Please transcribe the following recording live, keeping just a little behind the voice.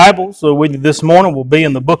Bible, so with you this morning will be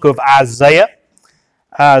in the book of Isaiah.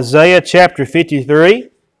 Isaiah chapter 53.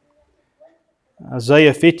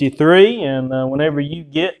 Isaiah 53, and whenever you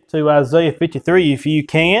get to Isaiah 53,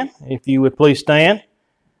 if you would please stand,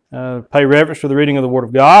 pay reverence for the reading of the Word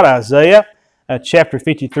of God. Isaiah chapter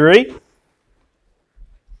 53.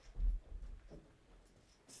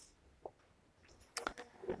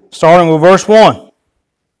 Starting with verse 1.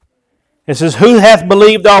 It says, "Who hath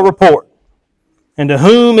believed our report? And to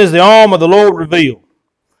whom is the arm of the Lord revealed?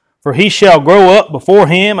 For he shall grow up before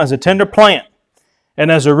him as a tender plant,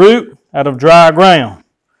 and as a root out of dry ground.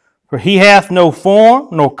 For he hath no form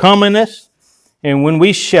nor comeliness, and when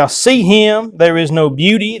we shall see him, there is no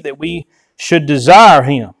beauty that we should desire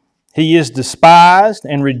him. He is despised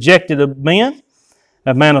and rejected of men,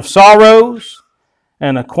 a man of sorrows,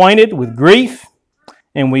 and acquainted with grief.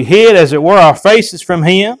 And we hid, as it were, our faces from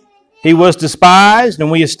him. He was despised,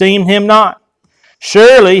 and we esteemed him not.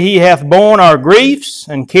 Surely he hath borne our griefs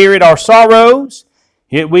and carried our sorrows,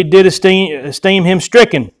 yet we did esteem him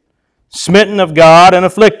stricken, smitten of God, and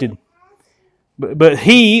afflicted. But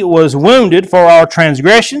he was wounded for our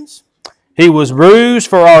transgressions, he was bruised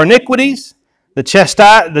for our iniquities. The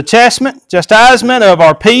chastisement of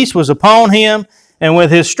our peace was upon him, and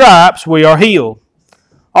with his stripes we are healed.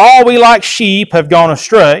 All we like sheep have gone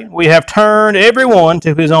astray, we have turned every one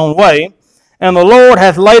to his own way, and the Lord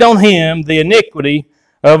hath laid on him the iniquity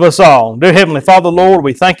of us all." Dear Heavenly Father, Lord,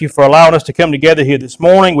 we thank you for allowing us to come together here this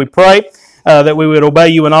morning. We pray that we would obey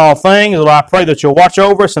you in all things. Lord, I pray that you'll watch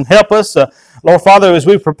over us and help us. Lord Father, as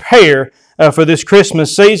we prepare for this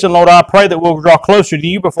Christmas season, Lord, I pray that we'll draw closer to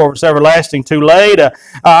you before it's everlasting too late.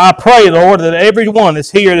 I pray, Lord, that everyone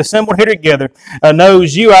that's here, assembled here together,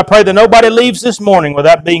 knows you. I pray that nobody leaves this morning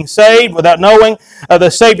without being saved, without knowing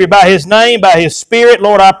the Savior by his name, by his Spirit.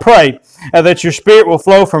 Lord, I pray that your Spirit will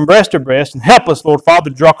flow from breast to breast, and help us, Lord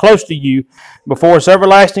Father, to draw close to you before it's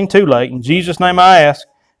everlasting too late. In Jesus' name I ask,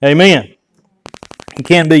 amen. You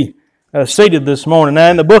can be seated this morning. Now,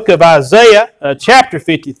 in the book of Isaiah, chapter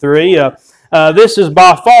 53, this is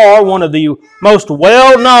by far one of the most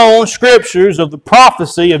well-known scriptures of the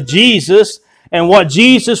prophecy of Jesus and what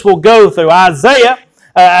Jesus will go through. Isaiah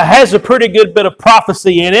has a pretty good bit of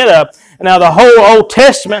prophecy in it. Now, the whole Old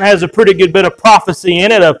Testament has a pretty good bit of prophecy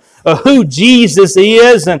in it of who Jesus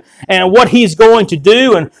is and what he's going to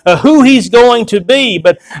do and who he's going to be.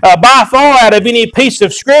 But by far, out of any piece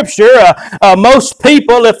of Scripture, most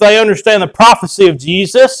people, if they understand the prophecy of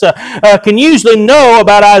Jesus, can usually know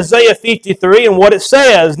about Isaiah 53 and what it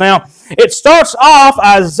says. Now, it starts off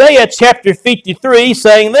Isaiah chapter 53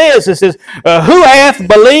 saying this. It says, "Who hath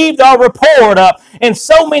believed our report?" In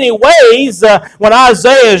so many ways, when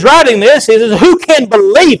Isaiah is writing this, he says, who can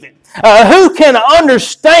believe it? Who can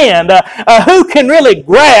understand? Who can really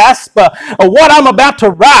grasp what I'm about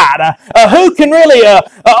to write? Who can really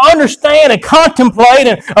understand and contemplate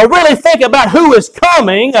and really think about who is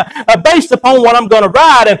coming based upon what I'm going to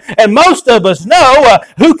write? And most of us know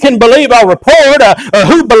who can believe our report,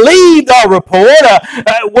 who believed our report.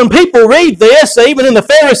 When people read this, even in the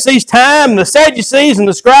Pharisees' time, the Sadducees and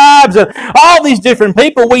the scribes, and all these different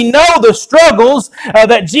people, we know the struggles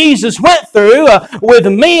that Jesus went through with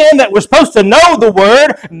men that were supposed to know the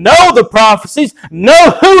Word, know the prophecies,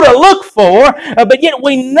 know who to look for, but yet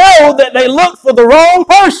we know that they looked for the wrong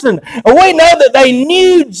person. We know that they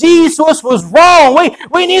knew Jesus was wrong.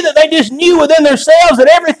 We knew that they just knew within themselves that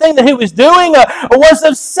everything that he was doing was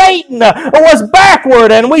of Satan, was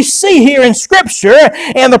backward. And we see here in Scripture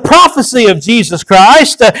and the prophecy of Jesus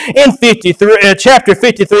Christ in chapter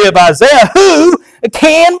 53 of Isaiah, who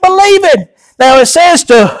can believe it? Now it says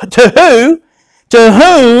to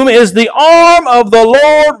whom is the arm of the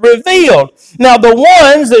Lord revealed. Now, the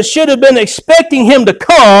ones that should have been expecting him to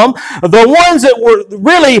come, the ones that were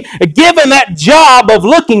really given that job of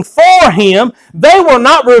looking for him, they were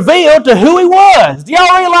not revealed to who he was. Do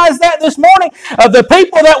y'all realize that this morning? The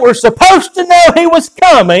people that were supposed to know he was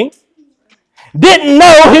coming didn't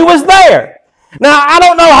know he was there. Now, I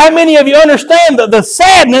don't know how many of you understand the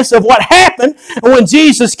sadness of what happened when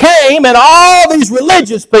Jesus came and all these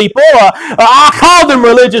religious people, I call them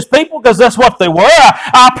religious people because that's what they were.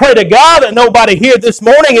 I pray to God that nobody here this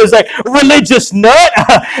morning is a religious nut,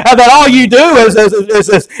 that all you do is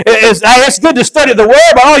it's good to study the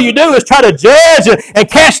Word, but all you do is try to judge and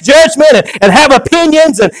cast judgment and have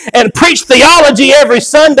opinions and preach theology every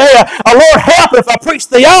Sunday. Lord help, if I preach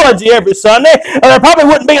theology every Sunday, there probably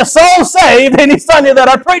wouldn't be a soul saved any Sunday that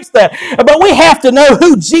I preach that. But we have to know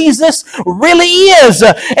who Jesus really is.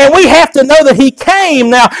 And we have to know that He came.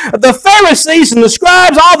 Now, the Pharisees and the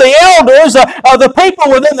scribes, all the elders, the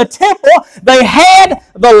people within the temple, they had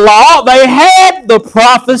the law, they had the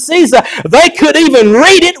prophecies, they could even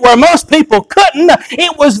read it where most people couldn't.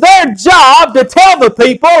 It was their job to tell the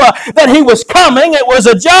people that He was coming. It was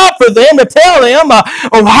a job for them to tell Him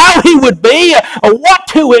how He would be, what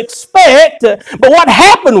to expect. But what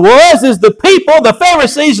happened is the people, the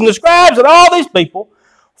Pharisees and the scribes and all these people,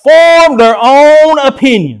 formed their own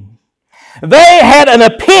opinion. They had an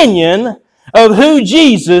opinion of who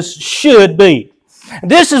Jesus should be.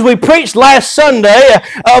 This is we preached last Sunday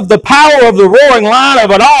of the power of the roaring lion of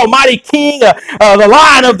an almighty king, the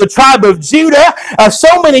lion of the tribe of Judah.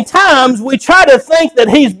 So many times we try to think that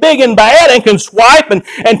He's big and bad and can swipe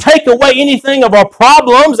and take away anything of our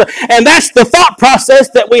problems. And that's the thought process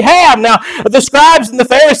that we have. Now, the scribes and the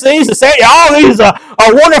Pharisees say, all these are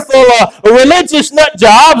wonderful religious nut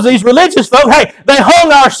jobs, these religious folk, hey, they hung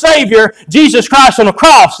our Savior, Jesus Christ, on a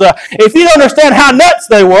cross. If you don't understand how nuts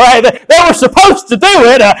they were, hey, they were supposed to do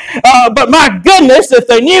it, but my goodness, if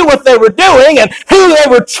they knew what they were doing and who they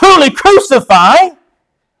were truly crucifying,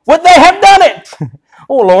 would they have done it?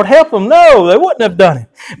 Oh, Lord, help them. No, they wouldn't have done it.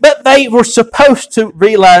 But they were supposed to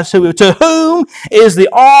realize to whom is the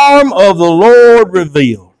arm of the Lord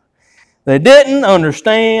revealed. They didn't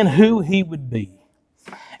understand who He would be.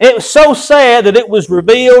 It was so sad that it was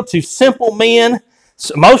revealed to simple men.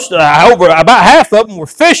 Most, over about half of them were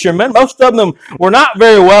fishermen. Most of them were not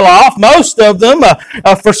very well off. Most of them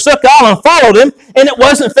forsook all and followed Him. And it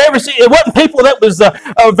wasn't Pharisees. It wasn't people that was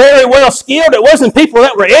very well skilled. It wasn't people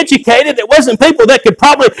that were educated. It wasn't people that could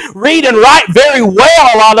probably read and write very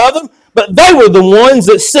well, a lot of them. But they were the ones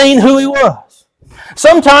that seen who He was.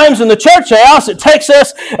 Sometimes in the church house, it takes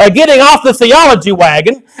us getting off the theology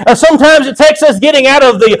wagon. Sometimes it takes us getting out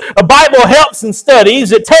of the Bible helps and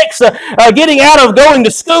studies. It takes getting out of going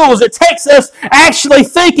to schools. It takes us actually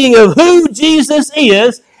thinking of who Jesus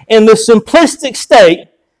is in the simplistic state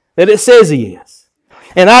that it says He is.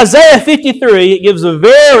 In Isaiah 53, it gives a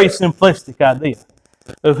very simplistic idea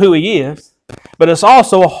of who He is, but it's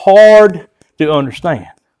also hard to understand.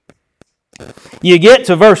 You get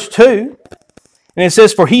to verse 2, and it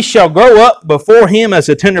says, "For He shall grow up before Him as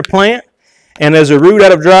a tender plant, and as a root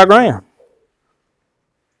out of dry ground."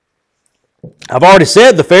 I've already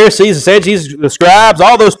said the Pharisees, the Sadducees, the scribes,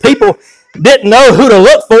 all those people didn't know who to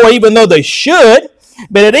look for, even though they should.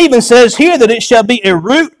 But it even says here that it shall be a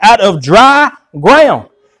root out of dry ground.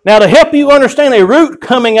 Now, to help you understand, a root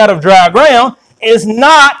coming out of dry ground is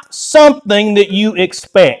not something that you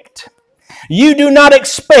expect. You do not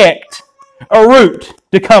expect a root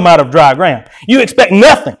to come out of dry ground. You expect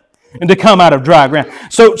nothing to come out of dry ground.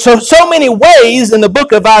 So many ways in the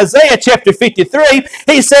book of Isaiah chapter 53,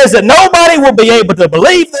 he says that nobody will be able to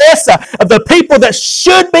believe this. The people that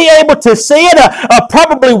should be able to see it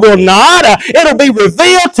probably will not. It'll be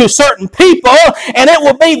revealed to certain people, and it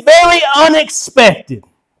will be very unexpected.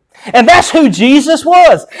 And that's who Jesus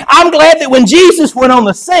was. I'm glad that when Jesus went on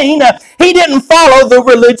the scene, He didn't follow the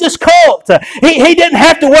religious cult. He didn't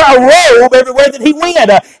have to wear a robe everywhere that He went.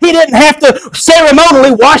 He didn't have to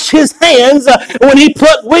ceremonially wash His hands when He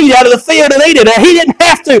plucked wheat out of the field and ate it. He didn't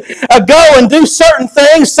have to go and do certain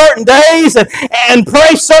things, certain days, and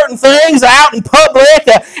pray certain things out in public.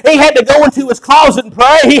 He had to go into His closet and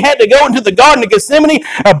pray. He had to go into the Garden of Gethsemane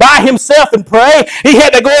by Himself and pray. He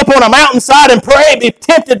had to go up on a mountainside and pray and be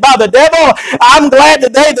tempted by the devil. I'm glad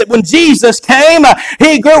today that when Jesus came,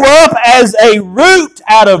 He grew up as a root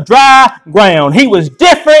out of dry ground. He was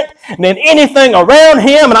different than anything around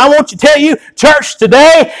Him. And I want to tell you, church,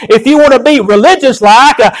 today, if you want to be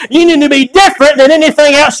religious-like, you need to be different than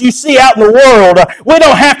anything else you see out in the world. We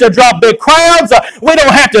don't have to draw big crowds. We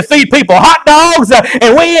don't have to feed people hot dogs.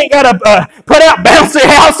 And we ain't got to put out bouncy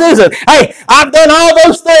houses. And, hey, I've done all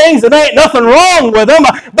those things and there ain't nothing wrong with them.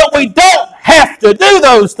 But we don't have to do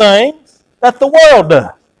those things that the world does.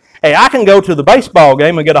 Hey, I can go to the baseball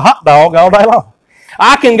game and get a hot dog all day long.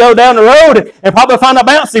 I can go down the road and probably find a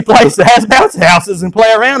bouncy place that has bouncy houses and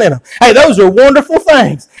play around in them. Hey, those are wonderful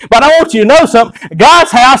things. But I want you to know something. God's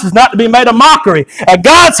house is not to be made a mockery.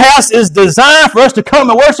 God's house is designed for us to come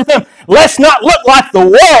and worship Him. Let's not look like the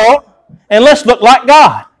world, and let's look like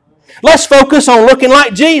God. Let's focus on looking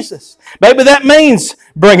like Jesus. Maybe that means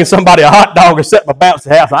bringing somebody a hot dog or setting a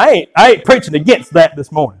bouncy house. I ain't preaching against that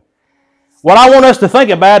this morning. What I want us to think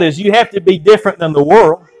about is you have to be different than the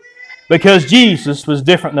world because Jesus was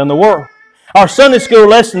different than the world. Our Sunday school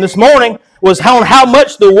lesson this morning was on how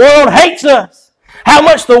much the world hates us. how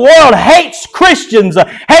much the world hates Christians,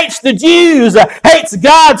 hates the Jews, hates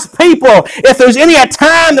God's people. If there's any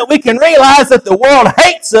time that we can realize that the world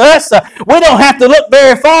hates us, we don't have to look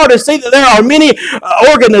very far to see that there are many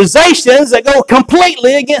organizations that go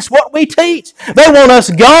completely against what we teach. They want us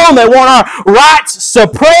gone. They want our rights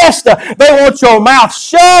suppressed. They want your mouth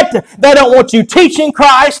shut. They don't want you teaching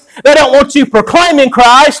Christ. They don't want you proclaiming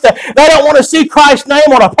Christ. They don't want to see Christ's name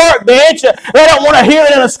on a park bench. They don't want to hear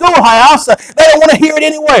it in a schoolhouse. They don't want to hear it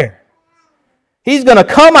anywhere. He's going to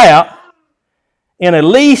come out in a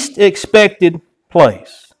least expected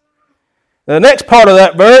place. The next part of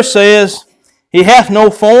that verse says, He hath no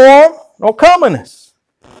form nor comeliness.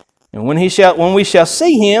 And when we shall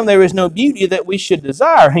see Him, there is no beauty that we should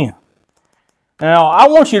desire Him. Now, I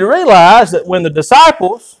want you to realize that when the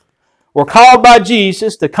disciples were called by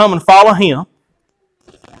Jesus to come and follow Him,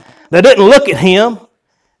 they didn't look at Him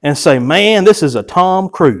and say, man, this is a Tom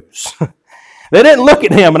Cruise. They didn't look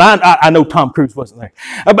at Him, and I know Tom Cruise wasn't there,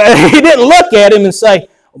 but He didn't look at Him and say,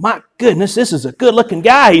 oh my goodness, this is a good-looking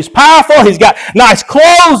guy. He's powerful. He's got nice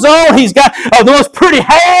clothes on. He's got the most pretty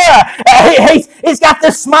hair. He's got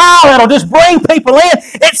this smile that'll just bring people in.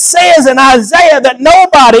 It says in Isaiah that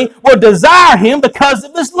nobody will desire Him because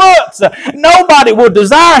of His looks. Nobody will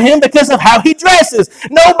desire Him because of how He dresses.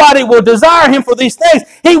 Nobody will desire Him for these things.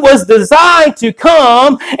 He was designed to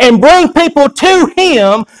come and bring people to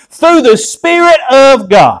Him through the Spirit of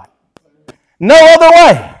God. No other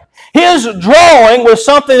way. His drawing was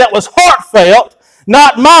something that was heartfelt,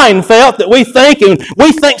 not mind-felt, that we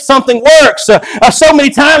think something works. So many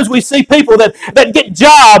times we see people that get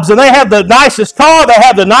jobs and they have the nicest car, they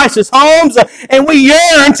have the nicest homes, and we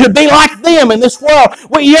yearn to be like them in this world.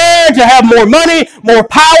 We yearn to have more money, more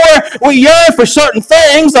power. We yearn for certain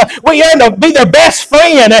things. We yearn to be their best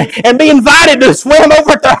friend and be invited to swim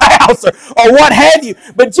over at their house or what have you.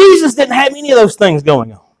 But Jesus didn't have any of those things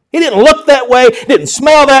going on. He didn't look that way, didn't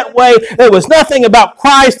smell that way. There was nothing about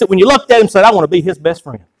Christ that when you looked at Him said, I want to be His best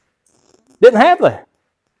friend. Didn't have that.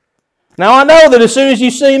 Now I know that as soon as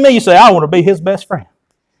you see me, you say, I want to be His best friend.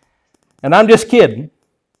 And I'm just kidding.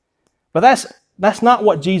 But that's not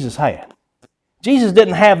what Jesus had. Jesus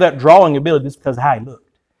didn't have that drawing ability just because of how He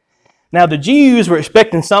looked. Now the Jews were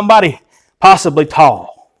expecting somebody possibly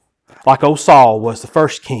tall, like old Saul was, the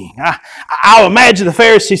first king. I imagine the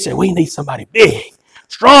Pharisees said, we need somebody big,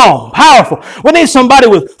 strong, powerful. We need somebody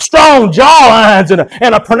with strong jawlines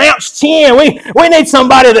and a pronounced chin. We need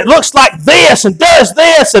somebody that looks like this and does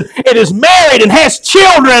this and is married and has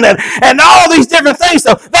children and all these different things.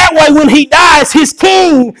 So that way when he dies, his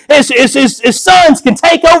sons can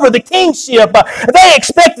take over the kingship. They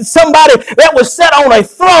expected somebody that was set on a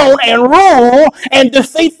throne and rule and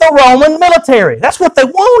defeat the Roman military. That's what they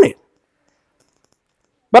wanted.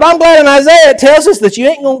 But I'm glad in Isaiah it tells us that you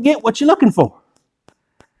ain't going to get what you're looking for.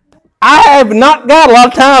 I have not got a lot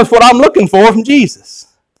of times what I'm looking for from Jesus.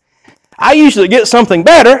 I usually get something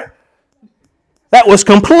better that was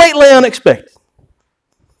completely unexpected.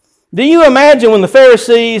 Do you imagine when the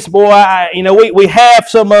Pharisees, we have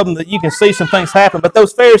some of them that you can see some things happen, but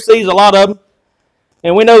those Pharisees, a lot of them,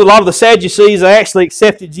 and we know a lot of the Sadducees, they actually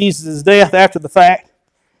accepted Jesus' death after the fact.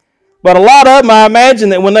 But a lot of them, I imagine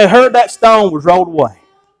that when they heard that stone was rolled away,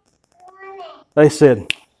 they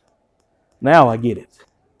said, now I get it.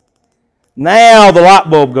 Now the light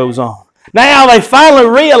bulb goes on. Now they finally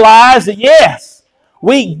realize that yes,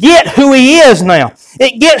 we get who He is now.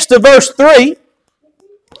 It gets to verse 3.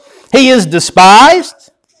 He is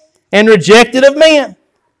despised and rejected of men.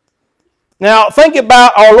 Now think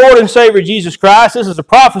about our Lord and Savior Jesus Christ. This is a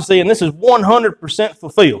prophecy and this is 100%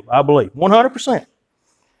 fulfilled, I believe. 100%.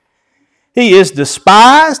 He is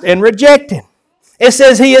despised and rejected. It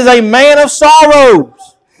says He is a man of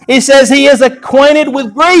sorrows. It says He is acquainted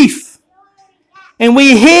with grief. And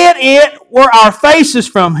we hid it were our faces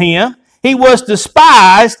from Him. He was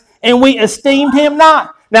despised, and we esteemed Him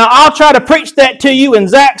not. Now, I'll try to preach that to you in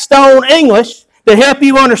Zach Stone English to help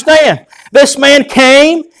you understand. This man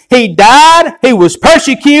came, He died, He was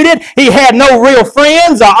persecuted, He had no real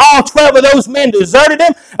friends. All 12 of those men deserted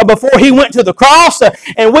Him before He went to the cross,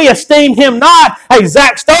 and we esteemed Him not. Hey,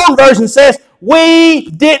 Zach Stone version says,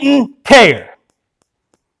 we didn't care.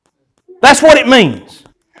 That's what it means.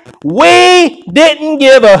 We didn't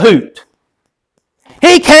give a hoot.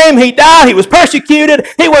 He came, He died, He was persecuted,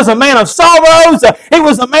 He was a man of sorrows, He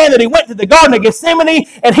was a man that He went to the Garden of Gethsemane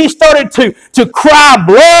and He started to cry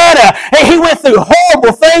blood. He went through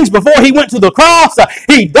horrible things before He went to the cross.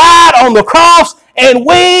 He died on the cross and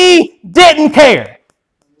we didn't care.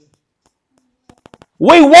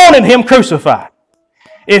 We wanted Him crucified.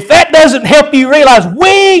 If that doesn't help you realize,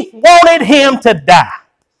 we wanted Him to die.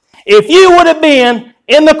 If you would have been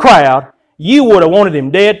in the crowd, you would have wanted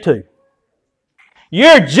him dead too.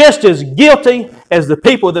 You're just as guilty as the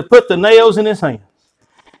people that put the nails in his hands.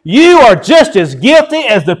 You are just as guilty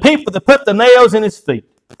as the people that put the nails in his feet.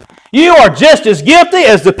 You are just as guilty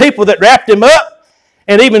as the people that wrapped him up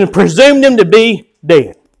and even presumed him to be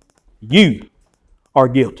dead. You are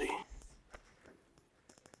guilty.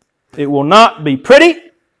 It will not be pretty,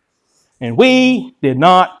 and we did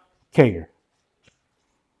not care.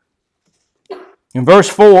 In verse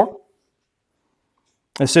 4,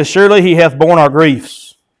 it says, Surely he hath borne our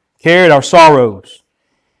griefs, carried our sorrows,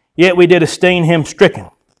 yet we did esteem him stricken,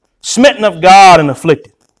 smitten of God and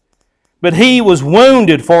afflicted. But he was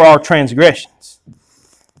wounded for our transgressions.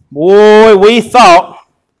 Boy, we thought,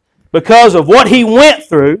 because of what he went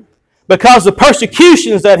through, because of the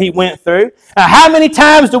persecutions that he went through. How many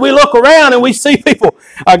times do we look around and we see people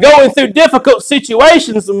going through difficult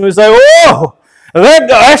situations and we say, oh,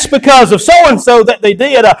 that's because of so-and-so that they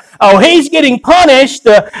did. He's getting punished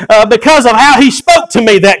because of how he spoke to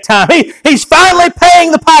me that time. He's finally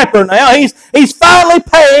paying the piper now. He's finally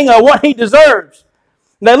paying what he deserves.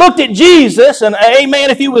 And they looked at Jesus, and amen,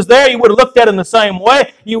 if you was there, you would have looked at him the same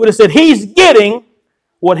way. You would have said, he's getting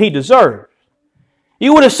what he deserves.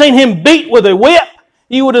 You would have seen him beat with a whip.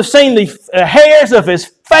 You would have seen the hairs of his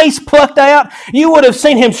face plucked out. You would have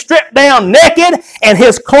seen him stripped down naked and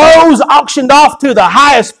his clothes auctioned off to the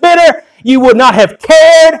highest bidder. You would not have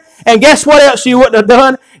cared. And guess what else you wouldn't have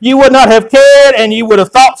done? You would not have cared, and you would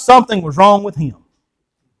have thought something was wrong with him.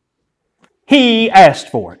 He asked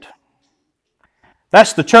for it.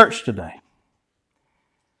 That's the church today.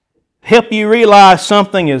 Help you realize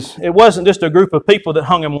something is, it wasn't just a group of people that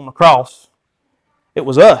hung him on the cross. It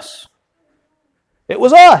was us. It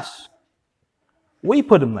was us. We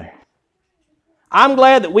put him there. I'm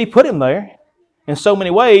glad that we put him there in so many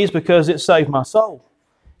ways because it saved my soul.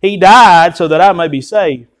 He died so that I may be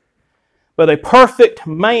saved. But a perfect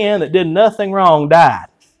man that did nothing wrong died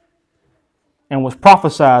and was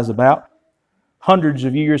prophesied about hundreds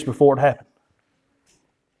of years before it happened.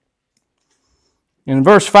 In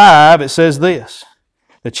verse 5 it says this,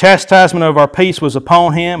 The chastisement of our peace was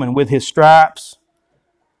upon him, and with his stripes,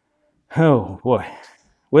 oh boy,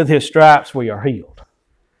 with his stripes we are healed.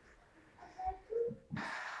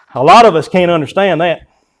 A lot of us can't understand that.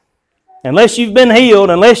 Unless you've been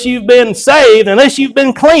healed, unless you've been saved, unless you've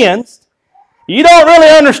been cleansed, you don't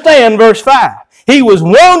really understand verse 5. He was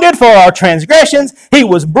wounded for our transgressions. He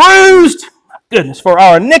was bruised, my goodness, for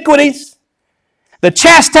our iniquities. The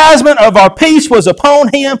chastisement of our peace was upon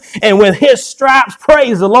him, and with his stripes,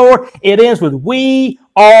 praise the Lord, it ends with, we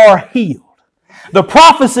are healed. The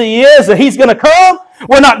prophecy is that he's going to come.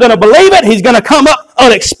 We're not going to believe it. He's going to come up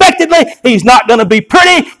unexpectedly. He's not going to be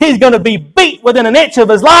pretty. He's going to be beat within an inch of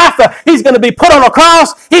his life. He's going to be put on a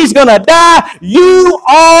cross. He's going to die. You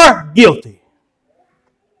are guilty.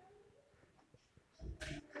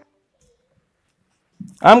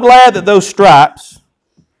 I'm glad that those stripes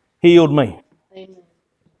healed me.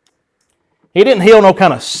 He didn't heal no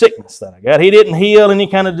kind of sickness that I got. He didn't heal any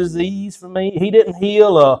kind of disease for me. He didn't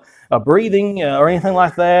heal a breathing or anything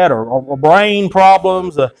like that or brain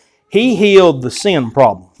problems. He healed the sin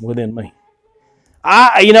problem within me.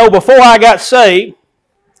 Before I got saved,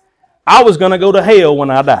 I was going to go to hell when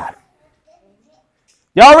I died.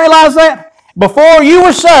 Y'all realize that? Before you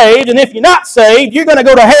were saved, and if you're not saved, you're going to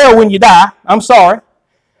go to hell when you die. I'm sorry.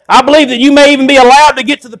 I believe that you may even be allowed to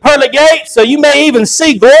get to the pearly gates, so you may even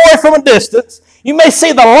see glory from a distance. You may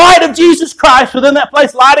see the light of Jesus Christ within that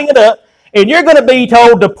place lighting it up, and you're going to be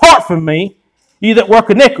told, depart from me, you that work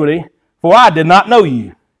iniquity, for I did not know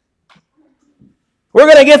you. We're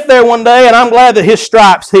going to get there one day, and I'm glad that his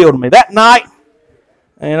stripes healed me. That night,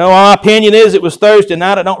 my opinion is it was Thursday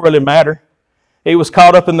night. It don't really matter. He was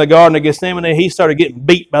caught up in the Garden of Gethsemane. He started getting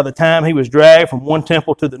beat by the time he was dragged from one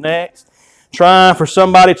temple to the next, trying for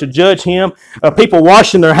somebody to judge him. People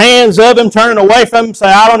washing their hands of him, turning away from him,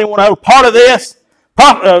 saying, I don't even want to have a part of this.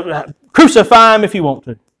 Crucify him if you want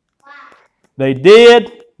to. They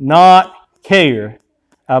did not care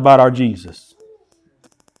about our Jesus.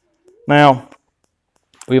 Now,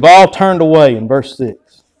 we've all turned away in verse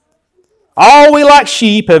 6. All we like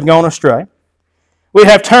sheep have gone astray. We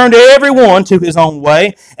have turned every one to his own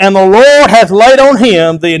way, and the Lord hath laid on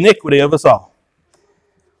him the iniquity of us all.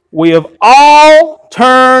 We have all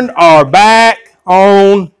turned our back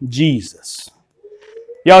on Jesus.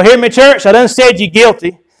 Y'all hear me, church? I done said you're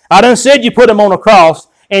guilty. I done said you put him on a cross,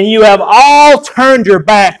 and you have all turned your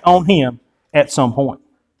back on him at some point.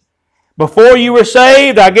 Before you were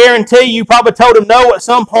saved, I guarantee you probably told Him no at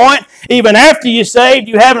some point. Even after you saved,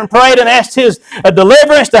 you haven't prayed and asked His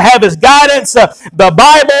deliverance to have His guidance. The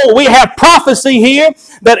Bible, we have prophecy here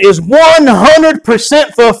that is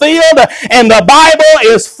 100% fulfilled, and the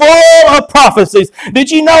Bible is full of prophecies.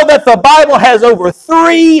 Did you know that the Bible has over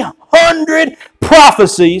 300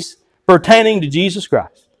 prophecies pertaining to Jesus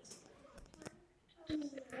Christ?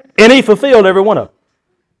 And He fulfilled every one of them.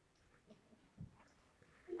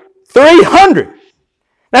 300.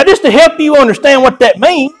 Now, just to help you understand what that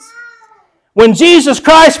means, when Jesus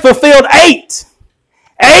Christ fulfilled eight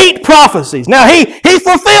prophecies. Now, He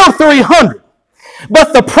fulfilled 300.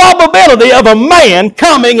 But the probability of a man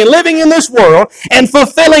coming and living in this world and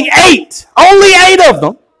fulfilling only 8 of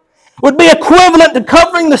them, would be equivalent to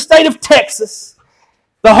covering the state of Texas,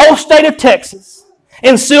 the whole state of Texas,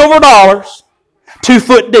 in silver dollars, 2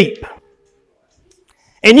 foot deep.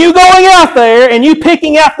 And you going out there and you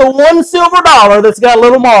picking out the one silver dollar that's got a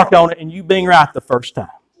little mark on it and you being right the first time.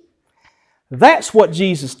 That's what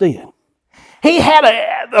Jesus did. He had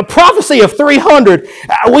a prophecy of 300.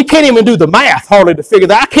 We can't even do the math hardly to figure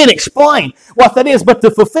that. I can't explain what that is, but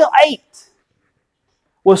to fulfill 8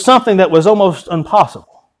 was something that was almost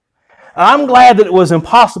impossible. I'm glad that it was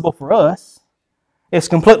impossible for us. It's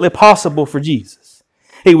completely possible for Jesus.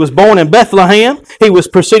 He was born in Bethlehem. He was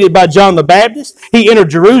preceded by John the Baptist. He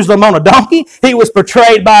entered Jerusalem on a donkey. He was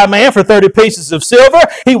betrayed by a man for 30 pieces of silver.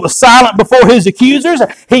 He was silent before his accusers.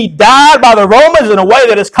 He died by the Romans in a way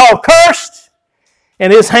that is called cursed.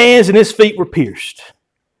 And his hands and his feet were pierced.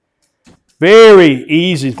 Very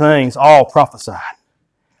easy things, all prophesied.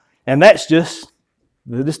 And that's just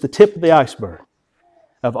the tip of the iceberg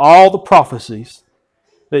of all the prophecies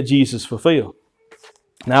that Jesus fulfilled.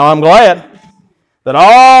 Now I'm glad that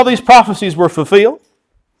all these prophecies were fulfilled,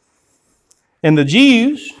 and the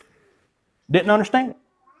Jews didn't understand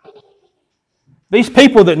it. These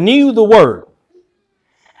people that knew the Word.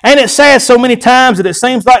 And it's sad so many times that it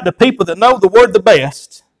seems like the people that know the Word the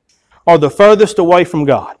best are the furthest away from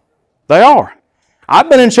God. They are. I've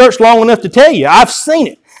been in church long enough to tell you, I've seen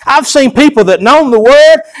it. I've seen people that know the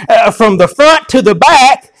Word from the front to the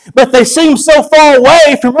back, but they seem so far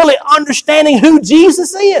away from really understanding who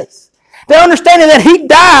Jesus is. They're understanding that He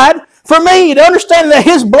died for me. They're understanding that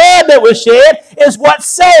His blood that was shed is what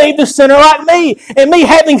saved a sinner like me. And me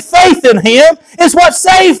having faith in Him is what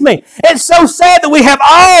saved me. It's so sad that we have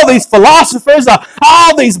all these philosophers,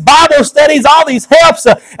 all these Bible studies, all these helps,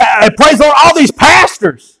 praise the Lord, all these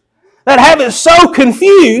pastors that have it so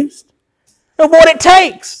confused of what it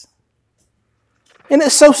takes. And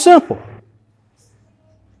it's so simple.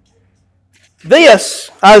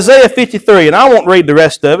 This, Isaiah 53, and I won't read the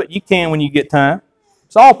rest of it. You can when you get time.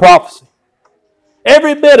 It's all prophecy.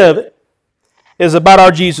 Every bit of it is about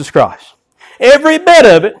our Jesus Christ. Every bit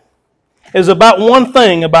of it is about one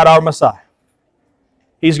thing about our Messiah.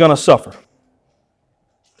 He's going to suffer.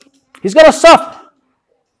 He's going to suffer.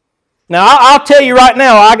 Now, I'll tell you right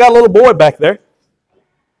now, I got a little boy back there,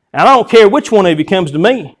 and I don't care which one of you comes to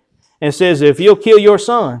me and says, if you'll kill your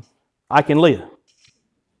son, I can live.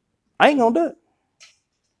 I ain't going to do it.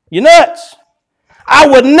 You're nuts. I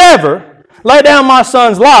would never lay down my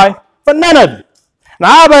son's life for none of you.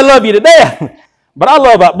 Now, I may love you to death, but I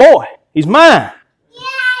love that boy. He's mine.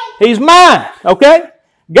 He's mine, okay?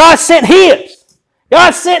 God sent His.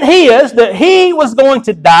 God sent His that He was going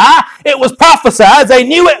to die. It was prophesied. They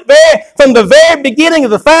knew it from the very beginning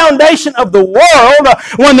of the foundation of the world,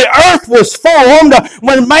 when the earth was formed,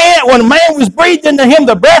 when man was breathed into him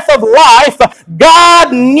the breath of life.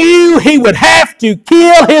 God knew He would have to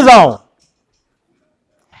kill His own.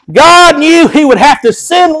 God knew He would have to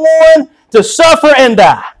send one to suffer and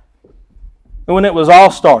die. And when it was all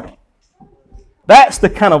started. That's the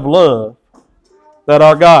kind of love that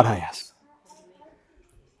our God has.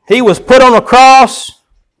 He was put on a cross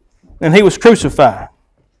and He was crucified.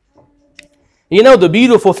 You know the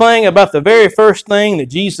beautiful thing about the very first thing that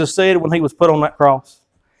Jesus said when He was put on that cross?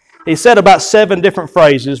 He said about 7 different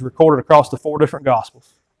phrases recorded across the 4 different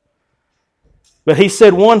Gospels. But He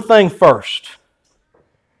said one thing first.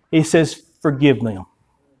 He says, forgive them,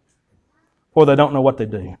 for they don't know what they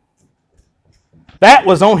do. That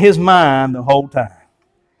was on His mind the whole time.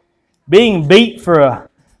 Being beat for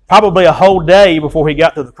probably a whole day before He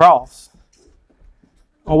got to the cross.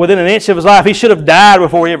 Or within an inch of His life, He should have died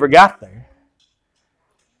before He ever got there.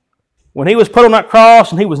 When He was put on that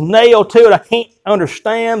cross and He was nailed to it, I can't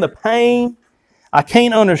understand the pain. I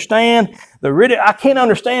can't understand I can't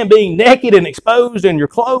understand being naked and exposed and your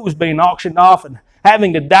clothes being auctioned off and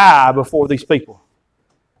having to die before these people.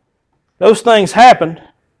 Those things happened.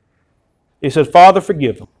 He said, Father,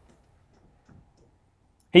 forgive them.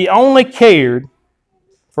 He only cared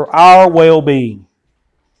for our well-being.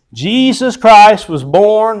 Jesus Christ was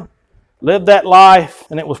born, lived that life,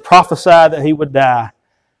 and it was prophesied that He would die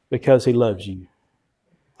because He loves you.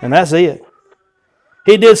 And that's it.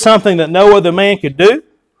 He did something that no other man could do.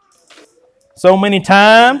 So many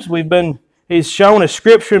times He's shown His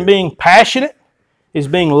Scripture in being passionate. He's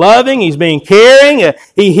being loving. He's being caring.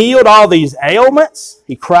 He healed all these ailments.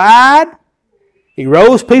 He cried. He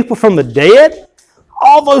rose people from the dead.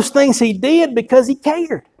 All those things He did because He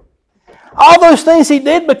cared. All those things He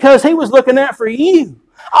did because He was looking out for you.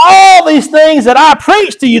 All these things that I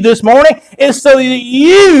preached to you this morning is so that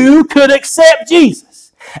you could accept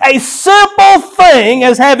Jesus. A simple thing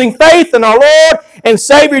as having faith in our Lord and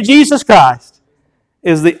Savior Jesus Christ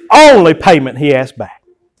is the only payment He asks back.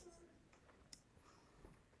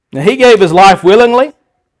 Now, He gave His life willingly.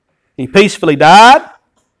 He peacefully died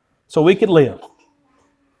so we could live.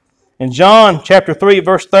 In John chapter 3,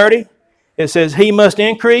 verse 30, it says, He must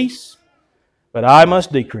increase, but I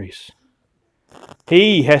must decrease.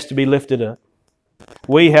 He has to be lifted up.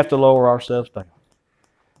 We have to lower ourselves down.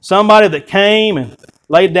 Somebody that came and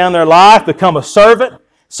laid down their life, become a servant.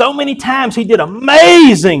 So many times He did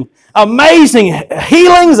amazing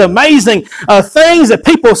healings, amazing things that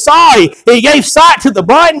people saw. He gave sight to the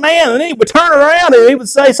blind man, and then He would turn around and He would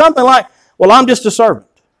say something like, well, I'm just a servant.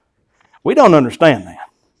 We don't understand that.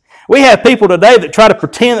 We have people today that try to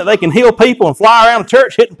pretend that they can heal people and fly around the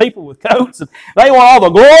church hitting people with coats. And they want all the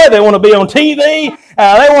glory. They want to be on TV.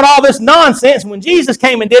 They want all this nonsense. When Jesus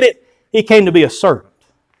came and did it, He came to be a servant.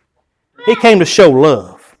 He came to show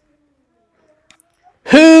love.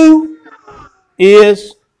 Who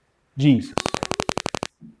is Jesus?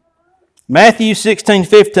 Matthew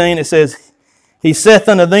 16:15, it says, He saith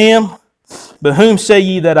unto them, But whom say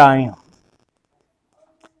ye that I am?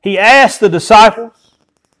 He asked the disciples,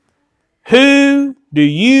 Who do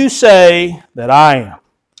you say that I am?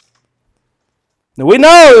 Now we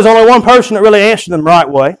know there's only one person that really answered them the right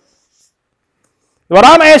way. But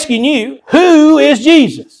I'm asking you, who is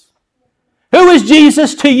Jesus? Who is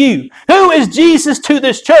Jesus to you? Who is Jesus to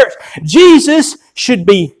this church? Jesus should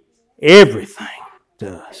be everything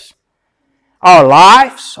to us. Our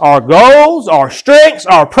lives, our goals, our strengths,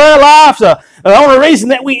 our prayer lives, the only reason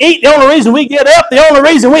that we eat, the only reason we get up, the only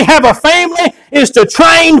reason we have a family is to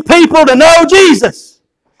train people to know Jesus.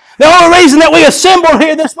 The only reason that we assembled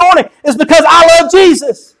here this morning is because I love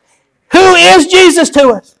Jesus. Who is Jesus to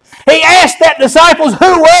us? He asked that disciples,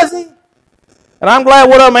 who was He? And I'm glad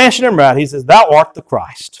what I'm answering him right. He says, Thou art the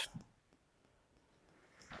Christ.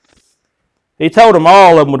 He told them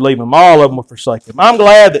all of them would leave Him, all of them would forsake Him. I'm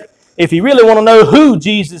glad that if you really want to know who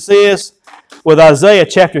Jesus is, with Isaiah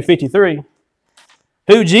chapter 53,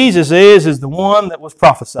 who Jesus is the one that was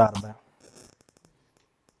prophesied about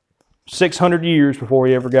 600 years before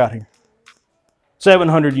He ever got here.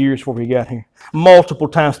 700 years before He got here. Multiple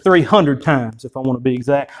times, 300 times if I want to be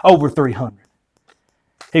exact. Over 300.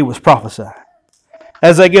 He was prophesied.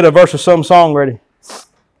 As they get a verse of some song ready,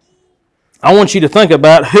 I want you to think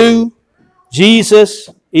about who Jesus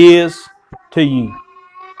is to you.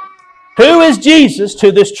 Who is Jesus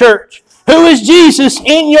to this church? Who is Jesus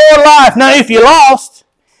in your life? Now, if you're lost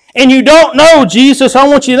and you don't know Jesus, I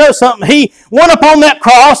want you to know something. He went upon that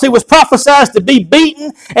cross. He was prophesied to be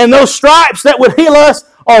beaten, and those stripes that would heal us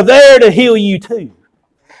are there to heal you too.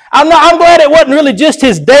 I'm glad it wasn't really just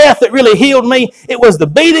His death that really healed me. It was the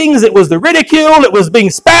beatings, it was the ridicule, it was being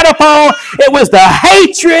spat upon, it was the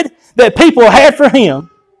hatred that people had for Him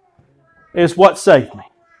is what saved me.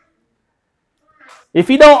 If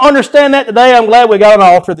you don't understand that today, I'm glad we got an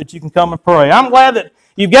altar that you can come and pray. I'm glad that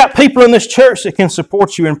you've got people in this church that can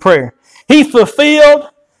support you in prayer. He fulfilled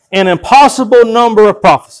an impossible number of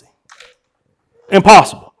prophecy.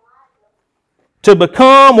 Impossible. To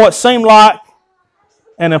become what seemed like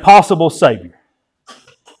an impossible Savior.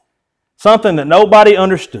 Something that nobody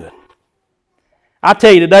understood. I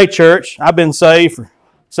tell you today, church, I've been saved for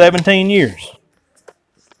 17 years.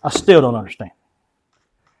 I still don't understand.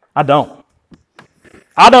 I don't.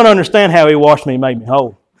 I don't understand how He washed me and made me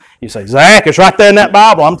whole. You say, Zach, it's right there in that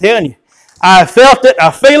Bible. I'm telling you. I felt it.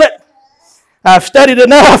 I feel it. I've studied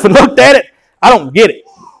enough and looked at it. I don't get it.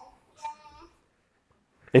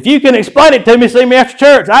 If you can explain it to me, see me after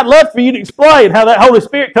church. I'd love for you to explain how that Holy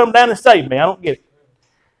Spirit come down and saved me. I don't get it.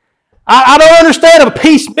 I don't understand a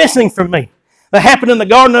piece missing from me that happened in the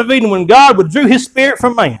Garden of Eden when God withdrew His Spirit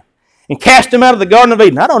from man and cast him out of the Garden of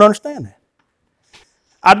Eden. I don't understand that.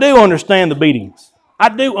 I do understand the beatings. I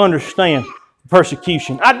do understand the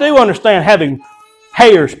persecution. I do understand having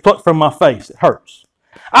hairs plucked from my face. It hurts.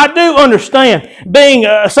 I do understand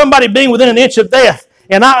somebody being within an inch of death,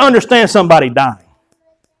 and I understand somebody dying.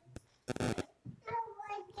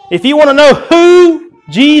 If you want to know who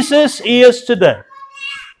Jesus is today,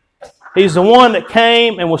 He's the one that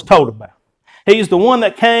came and was told about. He's the one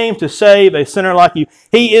that came to save a sinner like you.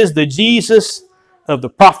 He is the Jesus of the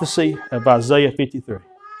prophecy of Isaiah 53.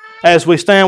 As we stand